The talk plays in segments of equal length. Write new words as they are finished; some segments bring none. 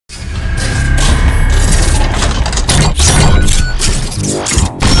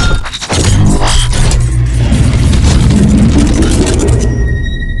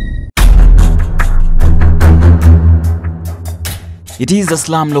It is a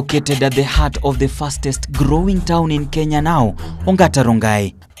slum located at the heart of the fastest growing town in Kenya now, Ongata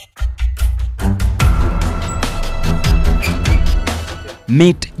Rongai.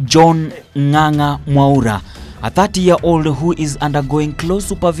 Meet John Nganga Mwaura, a 30-year-old who is undergoing close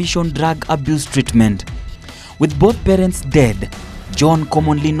supervision drug abuse treatment. With both parents dead, John,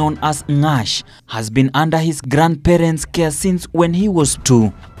 commonly known as Ngash, has been under his grandparents' care since when he was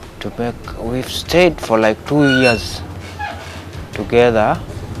 2. We've stayed for like 2 years together,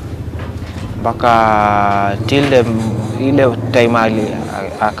 baka till the time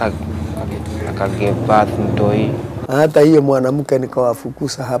aka give birth mtoi. Hata hiyo mwanamke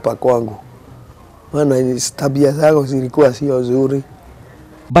nikawafukuza hapa kwangu, maana tabia zao zilikuwa sio nzuri.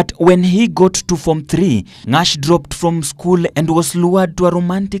 But when he got to Form 3, Ngash dropped from school and was lured to a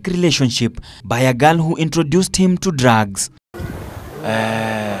romantic relationship by a girl who introduced him to drugs.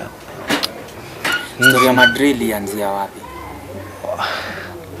 Story ya Madrid ilianzia wapi?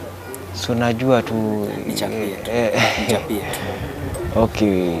 So najua tu nichapie.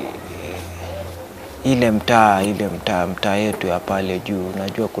 Okay. Ile mtaa yetu ya pale juu,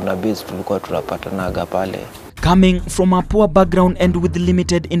 najua kuna base tulikuwa tunapatanaga pale. Coming from a poor background and with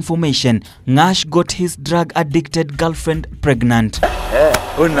limited information, Ngash got his drug-addicted girlfriend pregnant.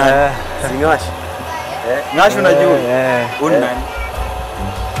 Ngash. Ngash unajua? Unani?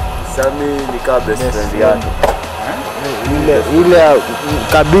 Sami ni kama best friend yake. Ile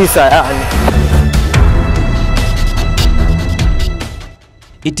kabisa yani.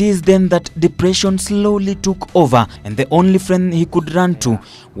 It is then that depression slowly took over, and the only friend he could run to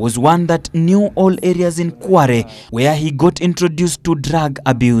was one that knew all areas in Kware where he got introduced to drug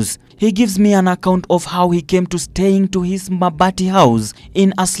abuse. He gives me an account of how he came to staying to his Mabati house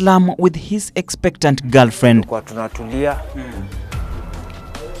in a slum with his expectant girlfriend. Kwa tunatulia.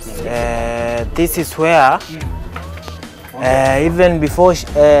 This is where even before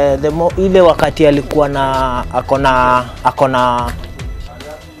ile wakati alikuwa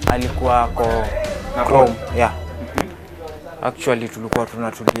alikuwa Chrome, yeah. Actually tulikuwa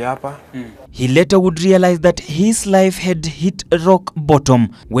tunatulia hapa. He later would realize that his life had hit rock bottom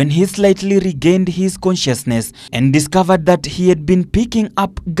when he slightly regained his consciousness and discovered that he had been picking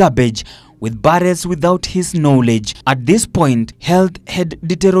up garbage with barrels without his knowledge. At this point, health had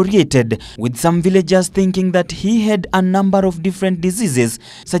deteriorated, with some villagers thinking that he had a number of different diseases,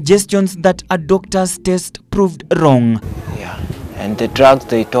 suggestions that a doctor's test proved wrong. Yeah. And the drugs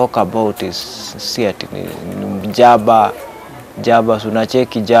they talk about is Jaba,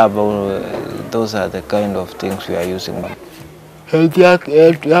 sunacheki Jaba, those are the kind of things we are using. Health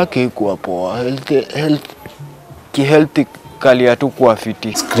yake ikuwa poa, health kali ya tu kuwa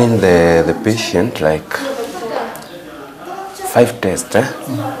fiti. Screen the patient like 5 tests,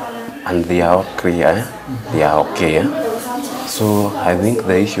 and they are all clear, they are okay. So I think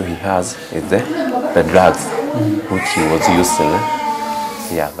the issue he has is the drugs which he was using.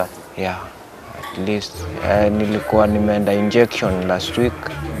 Yeah, at least nilikuwa nimeenda injection last week,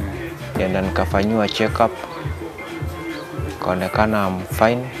 nenda nikafanywa check up, kaonekana I'm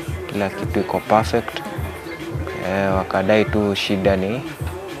fine, kila kitu iko perfect. Wakadai tu shida ni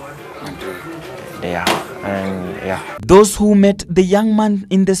yeah. Those who met the young man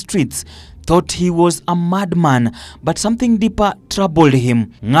in the streets thought he was a madman, but something deeper troubled him.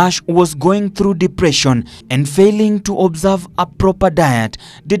 Ngash was going through depression, and failing to observe a proper diet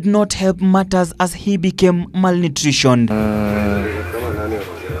did not help matters as he became malnutritioned.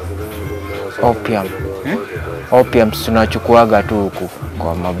 Opiums tunachukuaga tu huku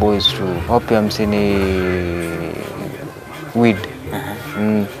kwa maboys tu. Opiums ni weed.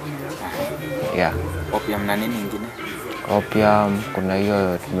 Yeah. Opium na nini nyingine? Opium kuna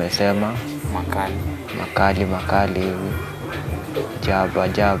hiyo tumesema makali hivi.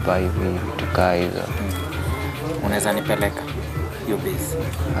 Jaba hivi tukaa hizo. Unaweza nipeleka hiyo base?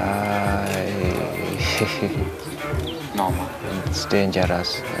 No, it's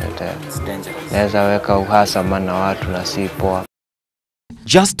dangerous. It's dangerous. Naweza weka uhasama na watu na si poa.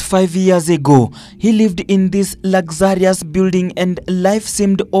 Just 5 years ago, he lived in this luxurious building and life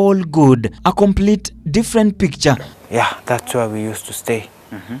seemed all good. A complete different picture. Yeah, that's where we used to stay.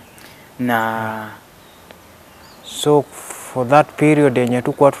 Na so for that period yenye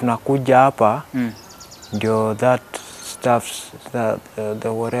tulikuwa tunakuja hapa, ndio that stuff, the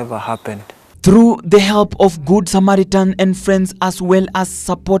whatever happened. Through the help of Good Samaritan and friends as well as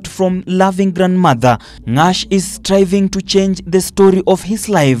support from loving grandmother, Ngash is striving to change the story of his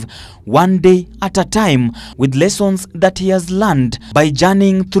life one day at a time with lessons that he has learned by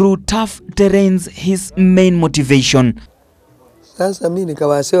journeying through tough terrains, his main motivation. Sasa mimi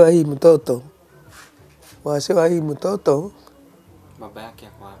nikawasewa hii mtoto. Baba yake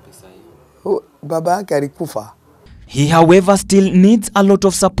ako wapi sasa hivi? Baba yake alikufa. He, however, still needs a lot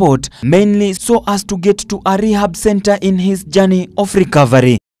of support, mainly so as to get to a rehab center in his journey of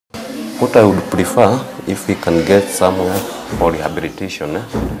recovery. What I would prefer if we can get somewhere for rehabilitation.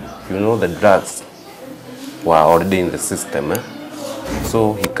 You know, the drugs were already in the system,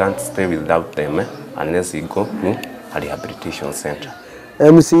 so he can't stay without them unless he go to a rehabilitation center.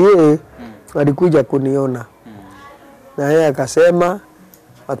 MCA alikuja kuniona na yeye akasema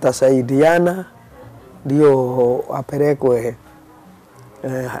watasaidiana ndio apelekwe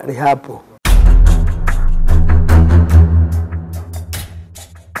rehab.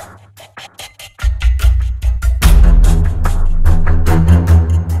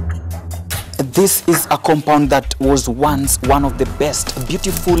 This is a compound that was once one of the best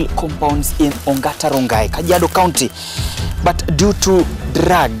beautiful compounds in Ongata Rongai, Kajiado County. But due to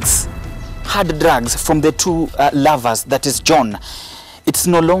drugs, hard drugs from the two lovers, that is John, it's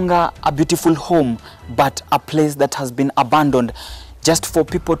no longer a beautiful home, but a place that has been abandoned just for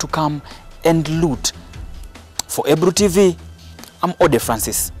people to come and loot. For Ebru TV, I'm Ode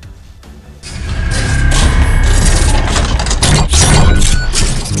Francis.